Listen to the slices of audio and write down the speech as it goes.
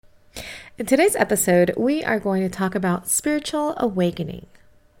In today's episode, we are going to talk about spiritual awakening.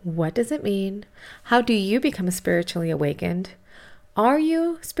 What does it mean? How do you become spiritually awakened? Are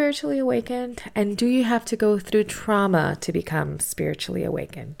you spiritually awakened? And do you have to go through trauma to become spiritually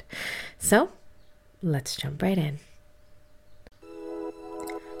awakened? So, let's jump right in.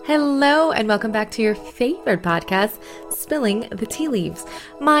 Hello, and welcome back to your favorite podcast, Spilling the Tea Leaves.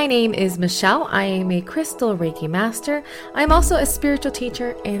 My name is Michelle. I am a crystal Reiki master. I'm also a spiritual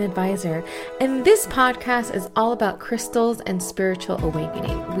teacher and advisor. And this podcast is all about crystals and spiritual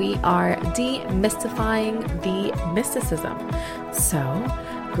awakening. We are demystifying the mysticism. So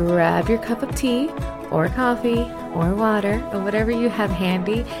grab your cup of tea or coffee or water or whatever you have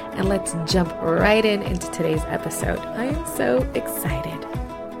handy, and let's jump right into today's episode. I am so excited.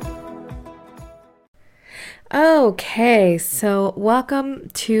 Okay, so welcome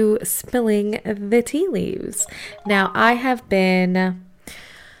to Spilling the Tea Leaves. Now, I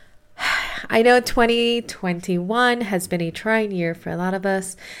know 2021 has been a trying year for a lot of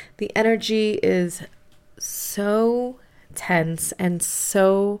us. The energy is so tense and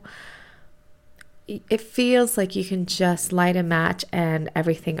it feels like you can just light a match and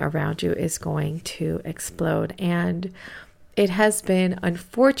everything around you is going to explode. And it has been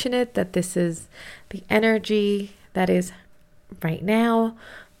unfortunate that this is the energy that is right now,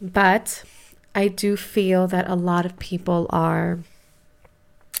 but I do feel that a lot of people are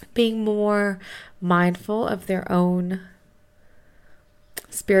being more mindful of their own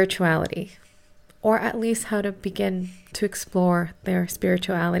spirituality, or at least how to begin to explore their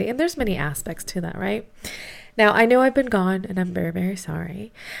spirituality. And there's many aspects to that, right? Now, I know I've been gone and I'm very, very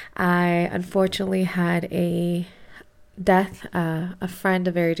sorry. I unfortunately had a death. A friend,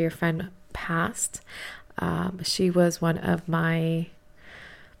 a very dear friend, passed. She was one of my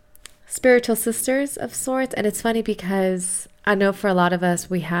spiritual sisters of sorts. And it's funny because I know for a lot of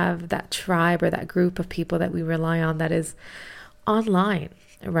us, we have that tribe or that group of people that we rely on that is online,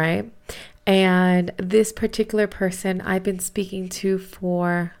 right? And this particular person I've been speaking to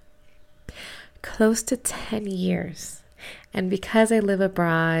for close to 10 years. And because I live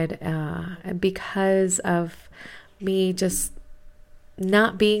abroad, and because of me just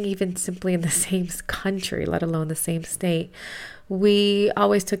not being even simply in the same country, let alone the same state, we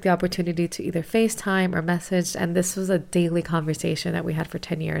always took the opportunity to either FaceTime or message. And this was a daily conversation that we had for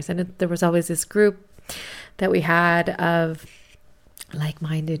 10 years. And there was always this group that we had of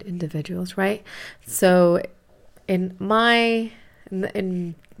like-minded individuals, right? So within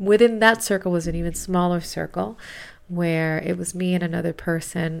that circle was an even smaller circle where it was me and another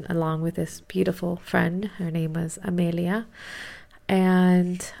person along with this beautiful friend. Her name was Amelia.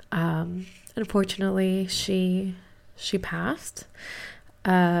 And unfortunately, she passed.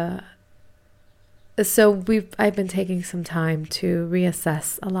 So I've been taking some time to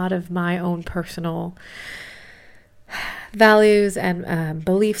reassess a lot of my own personal values and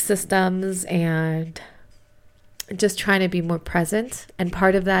belief systems, and just trying to be more present. And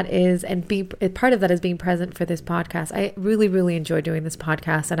part of that is being present for this podcast. I really, really enjoy doing this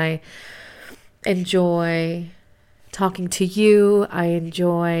podcast, and I enjoy talking to you. I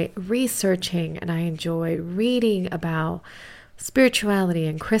enjoy researching, and I enjoy reading about spirituality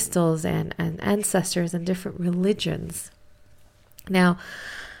and crystals and ancestors and different religions. Now,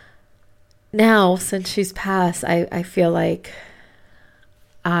 since she's passed, I feel like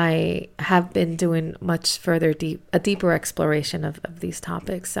I have been doing much further a deeper exploration of these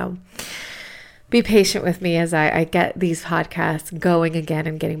topics. So be patient with me as I get these podcasts going again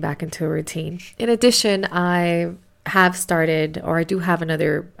and getting back into a routine. In addition, I do have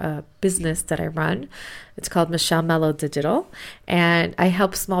another business that I run. It's called Michelle Mello Digital, and I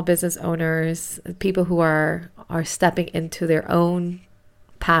help small business owners, people who are stepping into their own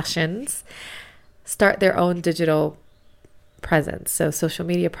passions, start their own digital presence, so social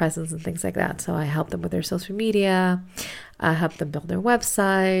media presence and things like that. So I help them with their social media, I help them build their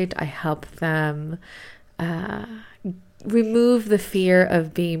website, I help them remove the fear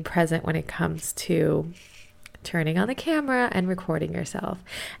of being present when it comes to turning on the camera and recording yourself.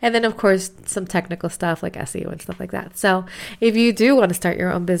 And then, of course, some technical stuff like SEO and stuff like that. So if you do want to start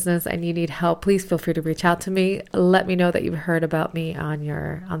your own business and you need help, please feel free to reach out to me. Let me know that you've heard about me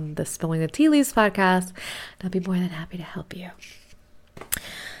on the Spilling the Tea Leaves podcast. And I'll be more than happy to help you.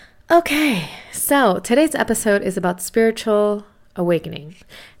 Okay, so today's episode is about spiritual awakening.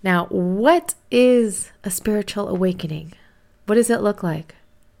 Now, what is a spiritual awakening? What does it look like?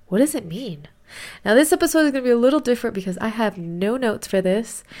 What does it mean? Now, this episode is going to be a little different because I have no notes for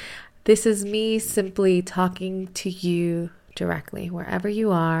this. This is me simply talking to you directly, wherever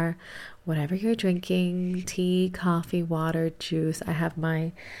you are, whatever you're drinking, tea, coffee, water, juice. I have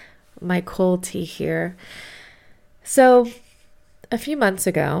my my cold tea here. So a few months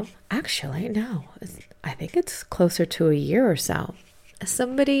ago, actually, no, I think it's closer to a year or so,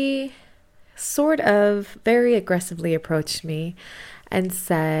 somebody sort of very aggressively approached me and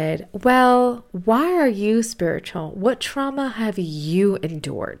said, well, why are you spiritual? What trauma have you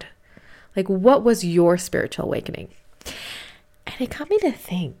endured? Like, what was your spiritual awakening? And it got me to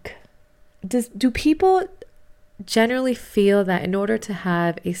think, do people generally feel that in order to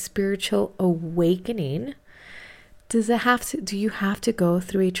have a spiritual awakening, do you have to go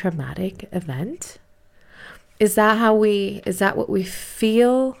through a traumatic event? Is that what we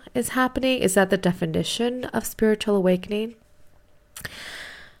feel is happening? Is that the definition of spiritual awakening?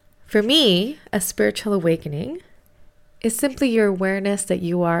 For me, a spiritual awakening is simply your awareness that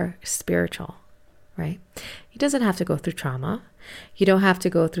you are spiritual, right? It doesn't have to go through trauma. You don't have to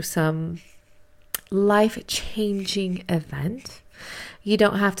go through some life-changing event. You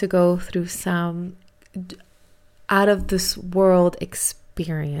don't have to go through some out of this world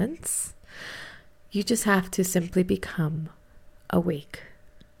experience. You just have to simply become awake.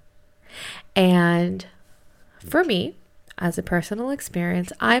 And for me, as a personal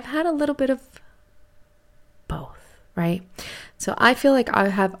experience, I've had a little bit of both, right? So I feel like I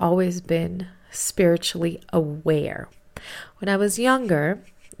have always been spiritually aware. When I was younger,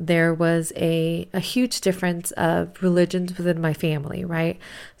 there was a huge difference of religions within my family, right?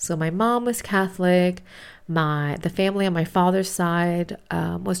 So my mom was Catholic. The family on my father's side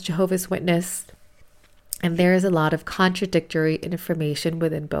was Jehovah's Witness. And there is a lot of contradictory information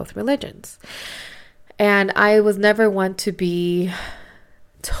within both religions. And I was never one to be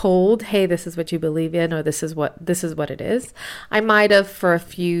told, hey, this is what you believe in, or this is what it is. I might have for a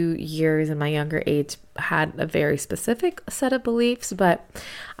few years in my younger age had a very specific set of beliefs, but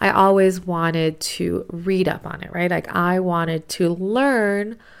I always wanted to read up on it, right? Like I wanted to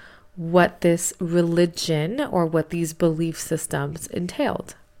learn what this religion or what these belief systems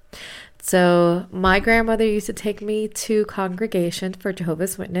entailed. So my grandmother used to take me to congregation for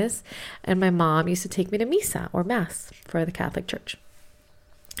Jehovah's Witness, and my mom used to take me to Misa or Mass for the Catholic Church.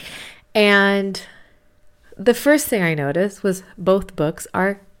 And the first thing I noticed was both books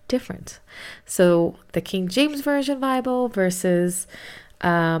are different. So the King James Version Bible versus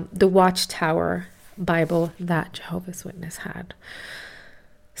the Watchtower Bible that Jehovah's Witness had.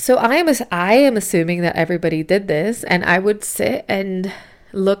 So I am assuming that everybody did this, and I would sit and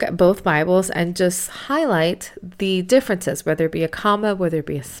look at both Bibles and just highlight the differences, whether it be a comma, whether it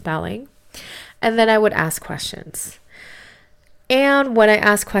be a spelling. And then I would ask questions. And when I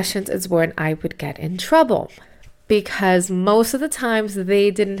asked questions is when I would get in trouble, because most of the times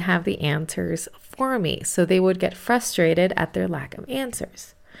they didn't have the answers for me. So they would get frustrated at their lack of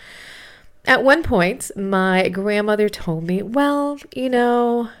answers. At one point, my grandmother told me, well,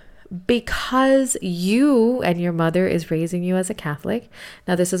 because you and your mother is raising you as a Catholic.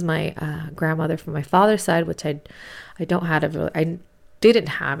 Now, this is my grandmother from my father's side, which I didn't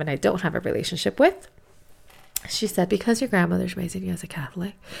have and I don't have a relationship with. She said, because your grandmother's raising you as a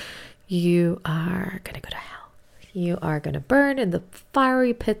Catholic, you are going to go to hell. You are going to burn in the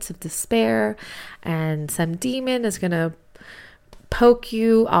fiery pits of despair, and some demon is going to poke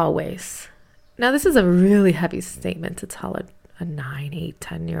you always. Now, this is a really heavy statement to tell a 9, 8,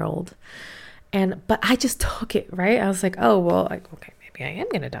 10-year-old. But I just took it, right? I was like, oh, well, okay, maybe I am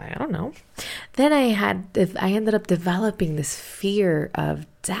going to die. I don't know. Then I ended up developing this fear of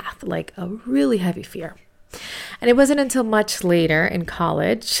death, like a really heavy fear. And it wasn't until much later in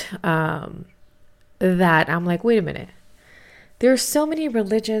college that I'm like, wait a minute. There are so many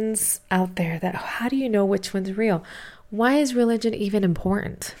religions out there that how do you know which one's real? Why is religion even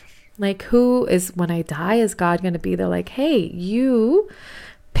important? Like, when I die, is God going to be there like, hey, you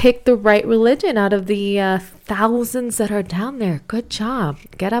picked the right religion out of the thousands that are down there. Good job.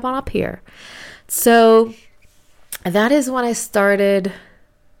 Get up here. So that is when I started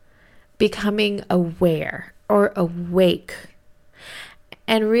becoming aware or awake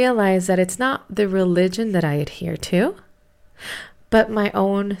and realize that it's not the religion that I adhere to, but my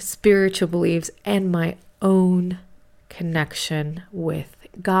own spiritual beliefs and my own connection with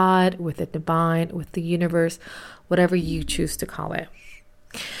God, with the divine, with the universe, whatever you choose to call it.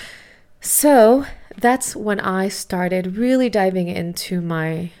 So that's when I started really diving into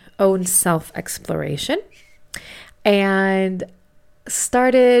my own self-exploration and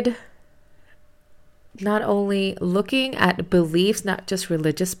started not only looking at beliefs, not just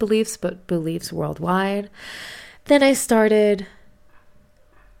religious beliefs, but beliefs worldwide. Then I started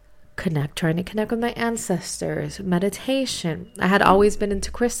trying to connect with my ancestors, meditation. I had always been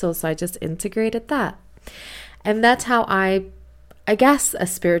into crystals, so I just integrated that. And that's how I I guess, a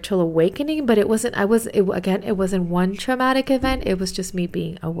spiritual awakening, but it wasn't one traumatic event. It was just me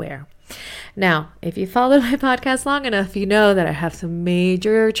being aware. Now, if you followed my podcast long enough, you know that I have some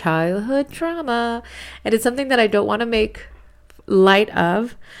major childhood trauma, and it's something that I don't want to make light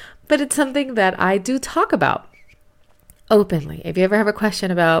of, but it's something that I do talk about openly. If you ever have a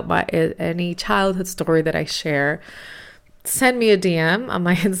question about any childhood story that I share, send me a DM on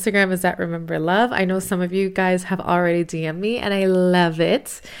my Instagram is @rememberlove. I know some of you guys have already DM'd me, and I love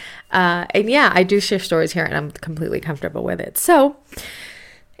it. And yeah, I do share stories here, and I'm completely comfortable with it. So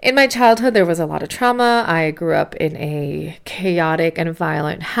in my childhood, there was a lot of trauma. I grew up in a chaotic and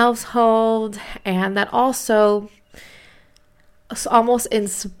violent household, and that also almost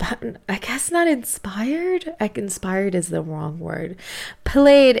inspired is the wrong word,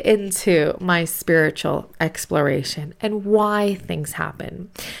 played into my spiritual exploration and why things happen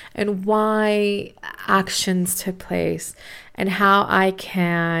and why actions took place and how I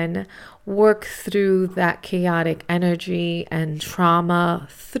can work through that chaotic energy and trauma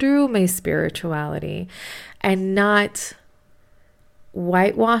through my spirituality and not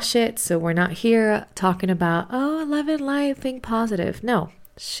whitewash it. So we're not here talking about, oh, love and light, think positive. No,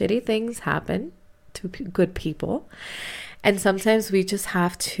 shitty things happen to good people. And sometimes we just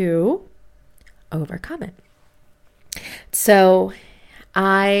have to overcome it. So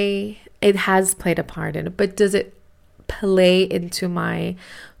it has played a part in it, but does it play into my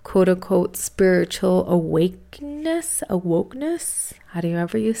quote unquote spiritual awokeness?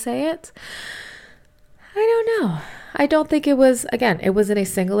 However you say it. I don't know. I don't think it wasn't a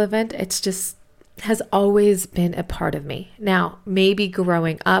single event. It's just has always been a part of me. Now, maybe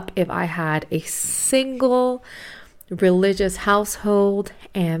growing up, if I had a single religious household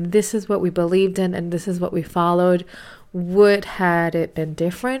and this is what we believed in and this is what we followed, had it been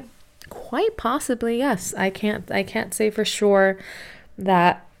different? Quite possibly, yes. I can't say for sure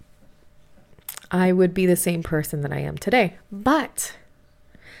that I would be the same person that I am today. But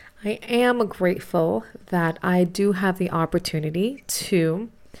I am grateful that I do have the opportunity to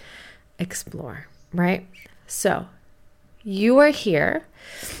explore, right? So you are here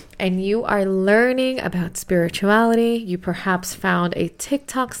and you are learning about spirituality. You perhaps found a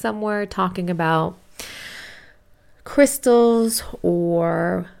TikTok somewhere talking about crystals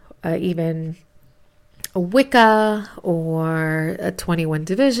or even a Wicca or a 21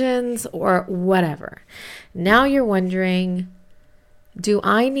 divisions or whatever. Now you're wondering, do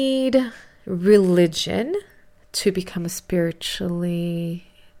I need religion to become spiritually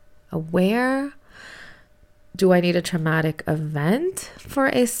aware? Do I need a traumatic event for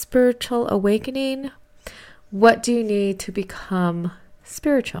a spiritual awakening? What do you need to become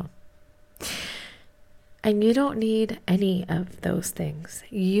spiritual? And you don't need any of those things.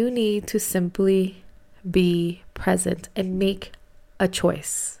 You need to simply be present and make a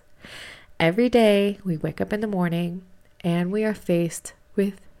choice. Every day we wake up in the morning and we are faced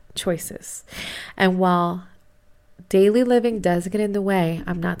with choices. And while daily living does get in the way,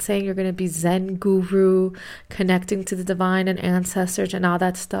 I'm not saying you're going to be Zen guru, connecting to the divine and ancestors and all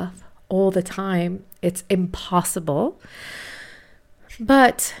that stuff all the time. It's impossible.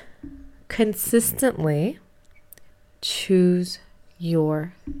 But consistently choose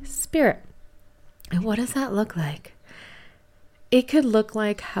your spirit. And what does that look like? It could look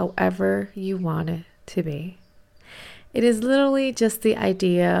like however you want it to be. It is literally just the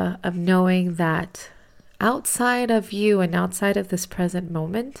idea of knowing that outside of you and outside of this present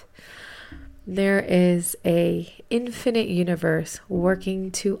moment, there is an infinite universe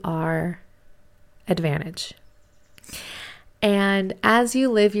working to our advantage. And as you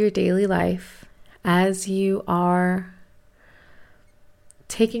live your daily life, as you are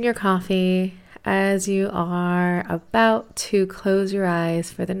taking your coffee, as you are about to close your eyes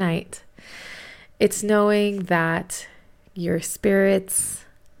for the night, it's knowing that your spirits,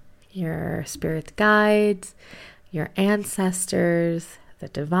 your spirit guides, your ancestors, the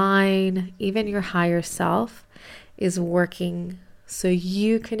divine, even your higher self is working so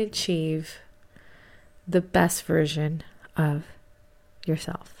you can achieve the best version of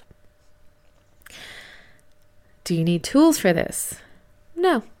yourself. Do you need tools for this?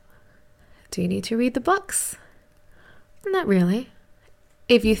 No. Do you need to read the books? Not really.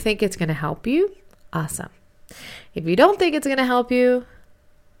 If you think it's going to help you, awesome. If you don't think it's going to help you,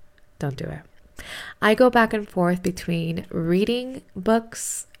 don't do it. I go back and forth between reading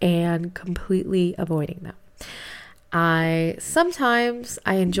books and completely avoiding them. Sometimes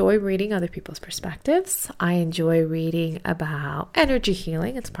I enjoy reading other people's perspectives. I enjoy reading about energy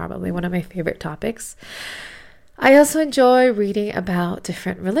healing. It's probably one of my favorite topics. I also enjoy reading about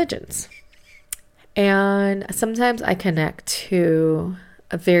different religions. And sometimes I connect to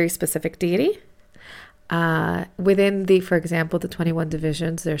a very specific deity. Within for example, the 21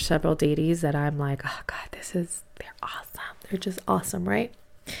 divisions, there's several deities that I'm like, oh God, they're awesome. They're just awesome, right?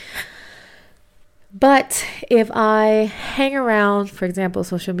 But if I hang around, for example,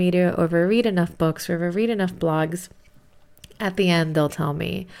 social media, or if I read enough books, or if I read enough blogs, at the end, they'll tell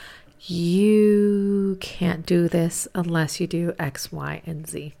me, you can't do this unless you do X, Y, and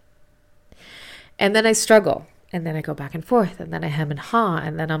Z. And then I struggle. And then I go back and forth. And then I hem and haw.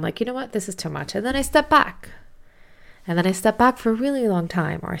 And then I'm like, you know what? This is too much. And then I step back. And then I step back for a really long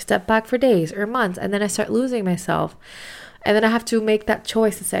time. Or I step back for days or months. And then I start losing myself. And then I have to make that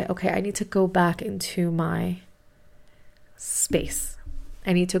choice to say, okay, I need to go back into my space.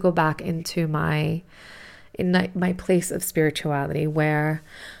 I need to go back into my place of spirituality, where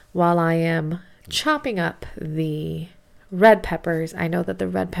while I am chopping up the red peppers, I know that the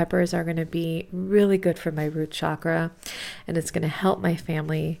red peppers are going to be really good for my root chakra, and it's going to help my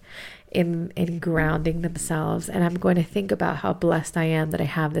family in grounding themselves. And I'm going to think about how blessed I am that I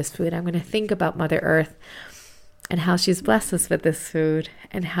have this food. I'm going to think about Mother Earth and how she's blessed us with this food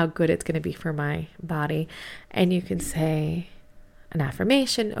and how good it's going to be for my body. And you can say an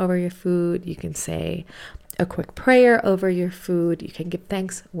affirmation over your food. You can say a quick prayer over your food. You can give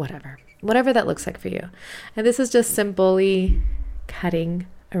thanks, whatever that looks like for you. And this is just simply cutting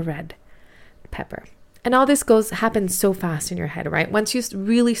a red pepper. And all this happens so fast in your head, right? Once you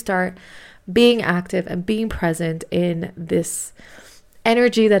really start being active and being present in this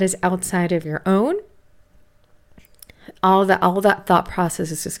energy that is outside of your own, all that thought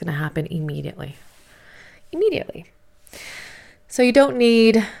process is just going to happen immediately. So you don't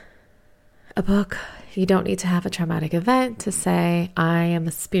need a book. You don't need to have a traumatic event to say, I am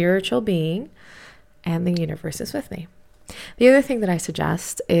a spiritual being and the universe is with me. The other thing that I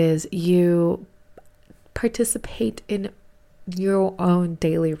suggest is you participate in your own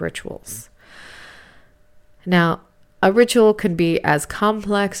daily rituals. Now, a ritual can be as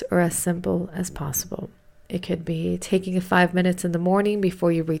complex or as simple as possible. It could be taking 5 minutes in the morning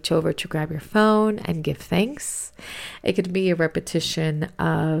before you reach over to grab your phone and give thanks. It could be a repetition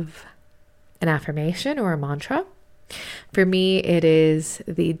of an affirmation or a mantra. For me, it is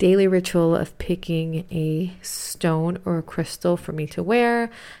the daily ritual of picking a stone or a crystal for me to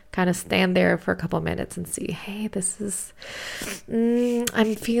wear, kind of stand there for a couple minutes and see, hey,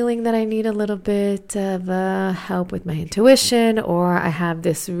 I'm feeling that I need a little bit of help with my intuition, or I have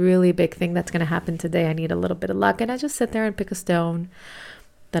this really big thing that's going to happen today. I need a little bit of luck. And I just sit there and pick a stone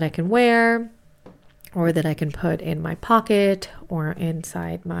that I can wear or that I can put in my pocket or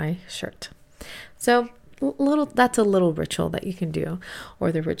inside my shirt. So that's a little ritual that you can do,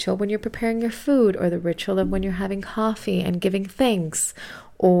 or the ritual when you're preparing your food, or the ritual of when you're having coffee and giving thanks,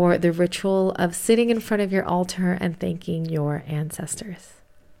 or the ritual of sitting in front of your altar and thanking your ancestors.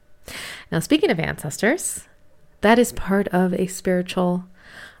 Now, speaking of ancestors, that is part of a spiritual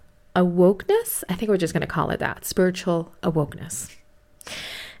awokeness. I think we're just going to call it that, spiritual awokeness.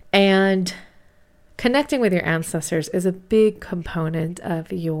 And connecting with your ancestors is a big component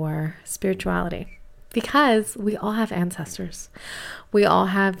of your spirituality, because we all have ancestors. We all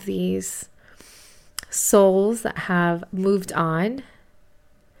have these souls that have moved on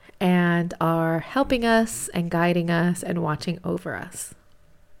and are helping us and guiding us and watching over us.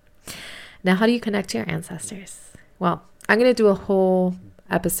 Now, how do you connect to your ancestors? Well, I'm going to do a whole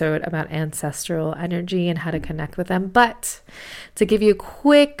episode about ancestral energy and how to connect with them. But to give you a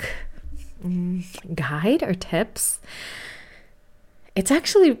quick guide or tips, it's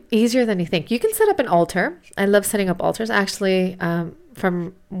actually easier than you think. You can set up an altar. I love setting up altars. Actually,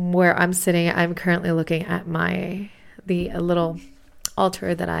 from where I'm sitting, I'm currently looking at the little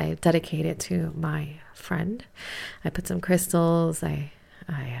altar that I dedicated to my friend. I put some crystals. I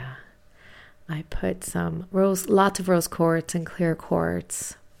put lots of rose quartz and clear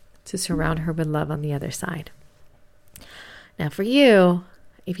quartz to surround her with love on the other side. Now, for you,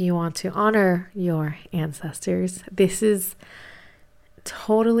 if you want to honor your ancestors, this is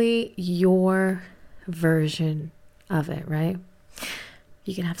totally your version of it, right?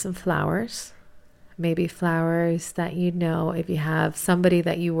 You can have some flowers, maybe flowers that if you have somebody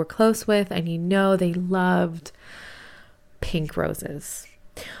that you were close with and they loved pink roses,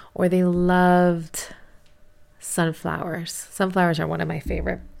 or they loved sunflowers. Sunflowers are one of my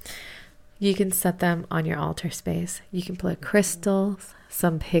favorite. You can set them on your altar space. You can put crystals,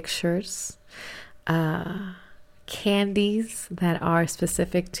 some pictures, candies that are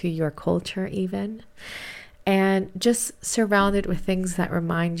specific to your culture even, and just surrounded with things that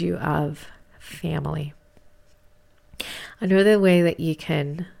remind you of family. Another way that you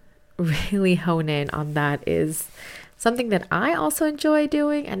can really hone in on that is something that I also enjoy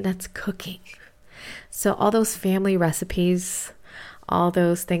doing, and that's cooking. So all those family recipes, all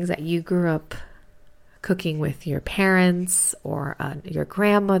those things that you grew up cooking with your parents or your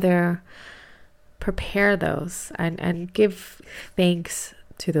grandmother, prepare those and give thanks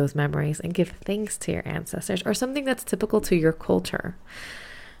to those memories and give thanks to your ancestors, or something that's typical to your culture.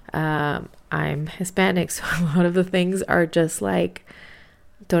 I'm Hispanic, so a lot of the things are just like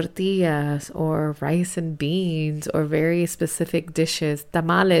tortillas or rice and beans or very specific dishes.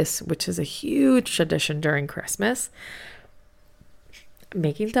 Tamales, which is a huge tradition during Christmas.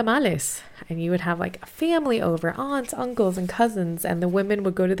 Making tamales, and you would have like a family over, aunts, uncles, and cousins, and the women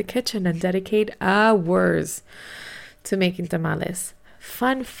would go to the kitchen and dedicate hours to making tamales.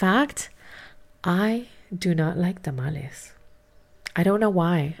 Fun fact, I do not like tamales. I don't know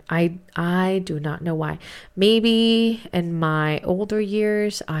why. I do not know why. Maybe in my older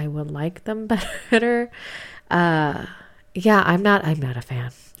years I would like them better. I'm not a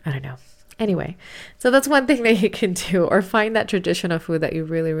fan. I don't know. Anyway, so that's one thing that you can do, or find that tradition of food that you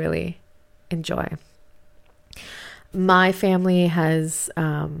really, really enjoy. My family has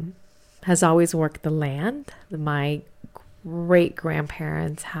always worked the land. My great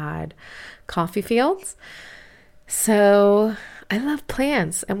grandparents had coffee fields, so I love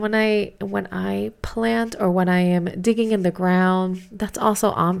plants. And when I plant, or when I am digging in the ground, that's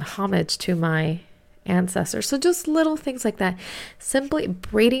also homage to my ancestors. So just little things like that. Simply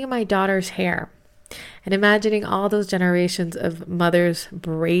braiding my daughter's hair and imagining all those generations of mothers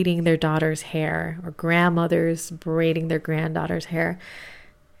braiding their daughter's hair, or grandmothers braiding their granddaughter's hair.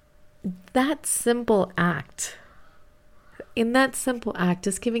 That simple act,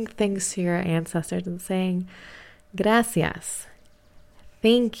 just giving thanks to your ancestors and saying, gracias,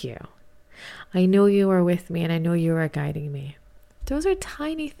 thank you. I know you are with me, and I know you are guiding me. Those are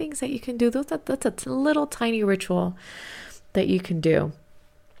tiny things that you can do. That's a little tiny ritual that you can do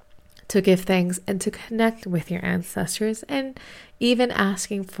to give thanks and to connect with your ancestors, and even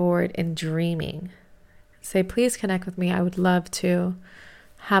asking for it in dreaming. Say, please connect with me. I would love to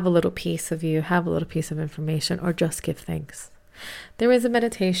have a little piece of you, have a little piece of information, or just give thanks. There is a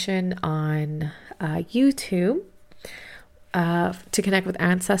meditation on YouTube to connect with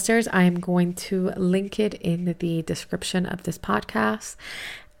ancestors. I am going to link it in the description of this podcast.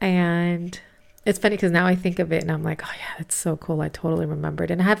 And it's funny because now I think of it and I'm like, oh yeah, that's so cool. I totally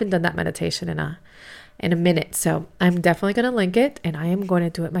remembered. And I haven't done that meditation in a minute. So I'm definitely going to link it, and I am going to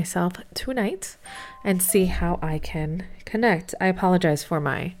do it myself tonight and see how I can connect. I apologize for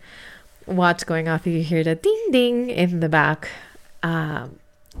my watch going off. You hear the ding ding in the back.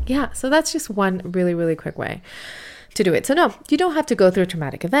 So that's just one really, really quick way to do it. So no, you don't have to go through a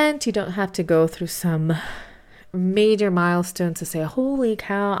traumatic event. You don't have to go through some major milestone to say, holy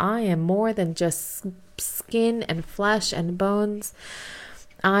cow, I am more than just skin and flesh and bones.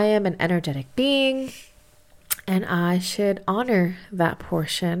 I am an energetic being, and I should honor that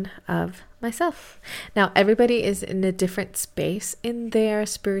portion of myself. Now, everybody is in a different space in their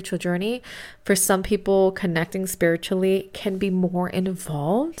spiritual journey. For some people, connecting spiritually can be more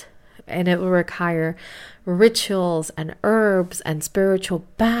involved, and it will require rituals and herbs and spiritual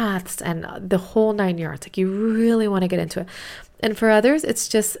baths and the whole 9 yards. Like, you really want to get into it. And for others, it's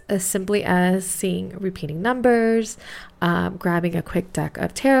just as simply as repeating numbers, grabbing a quick deck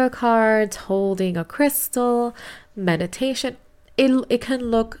of tarot cards, holding a crystal, meditation. It can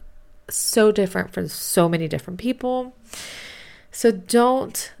look so different for so many different people. So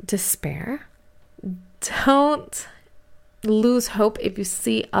don't despair. Don't lose hope if you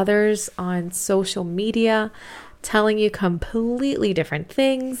see others on social media telling you completely different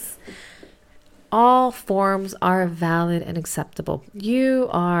things. All forms are valid and acceptable. You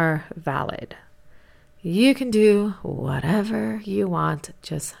are valid. You can do whatever you want,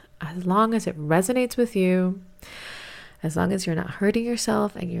 just as long as it resonates with you, as long as you're not hurting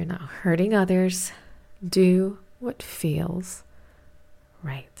yourself and you're not hurting others. Do what feels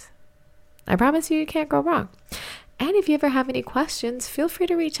right. I promise you can't go wrong. And if you ever have any questions, feel free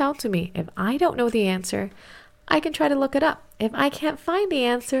to reach out to me. If I don't know the answer, I can try to look it up. If I can't find the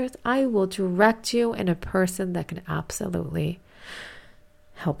answers, I will direct you in a person that can absolutely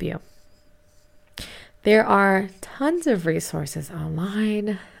help you. There are tons of resources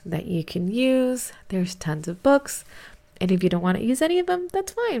online that you can use. There's tons of books. And if you don't want to use any of them,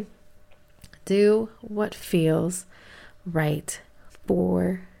 that's fine. Do what feels right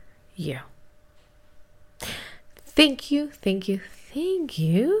for you. Thank you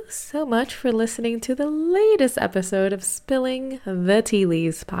so much for listening to the latest episode of Spilling the Tea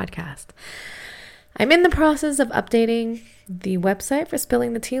Leaves podcast. I'm in the process of updating the website for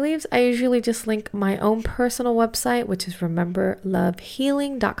Spilling the Tea Leaves. I usually just link my own personal website, which is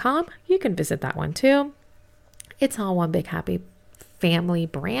rememberlovehealing.com. You can visit that one too. It's all one big happy family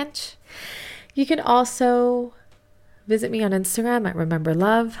branch. You can also visit me on Instagram at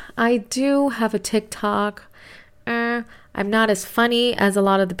rememberlove. I do have a TikTok. I'm not as funny as a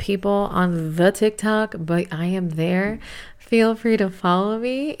lot of the people on the TikTok, but I am there. Feel free to follow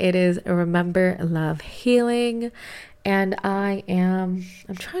me. It is Remember Love Healing. And I'm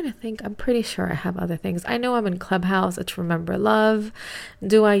trying to think, I'm pretty sure I have other things. I know I'm in Clubhouse. It's Remember Love.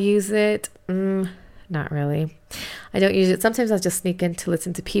 Do I use it? Not really. I don't use it. Sometimes I'll just sneak in to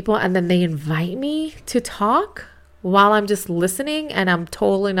listen to people and then they invite me to talk while I'm just listening and I'm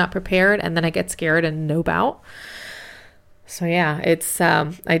totally not prepared and then I get scared and nope out. So yeah, it's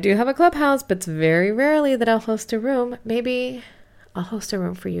I do have a Clubhouse, but it's very rarely that I'll host a room. Maybe I'll host a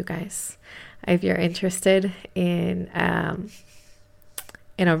room for you guys if you're interested in a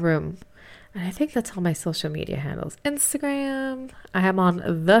room. And I think that's all my social media handles. Instagram, I am on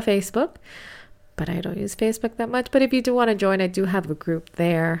the Facebook, but I don't use Facebook that much. But if you do want to join, I do have a group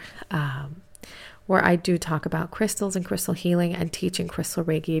there where I do talk about crystals and crystal healing and teaching crystal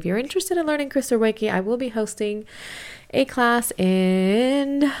Reiki. If you're interested in learning crystal Reiki, I will be hosting a class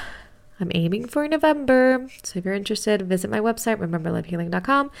I'm aiming for November. So if you're interested, visit my website,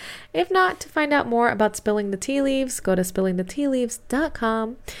 rememberlovehealing.com. If not, to find out more about Spilling the Tea Leaves, go to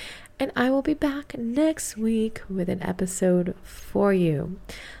spillingthetealeaves.com. And I will be back next week with an episode for you.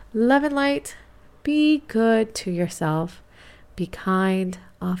 Love and light. Be good to yourself. Be kind.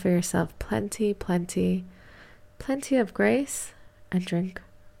 Offer yourself plenty of grace, and drink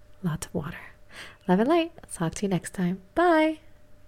lots of water. Love and light. I'll talk to you next time. Bye.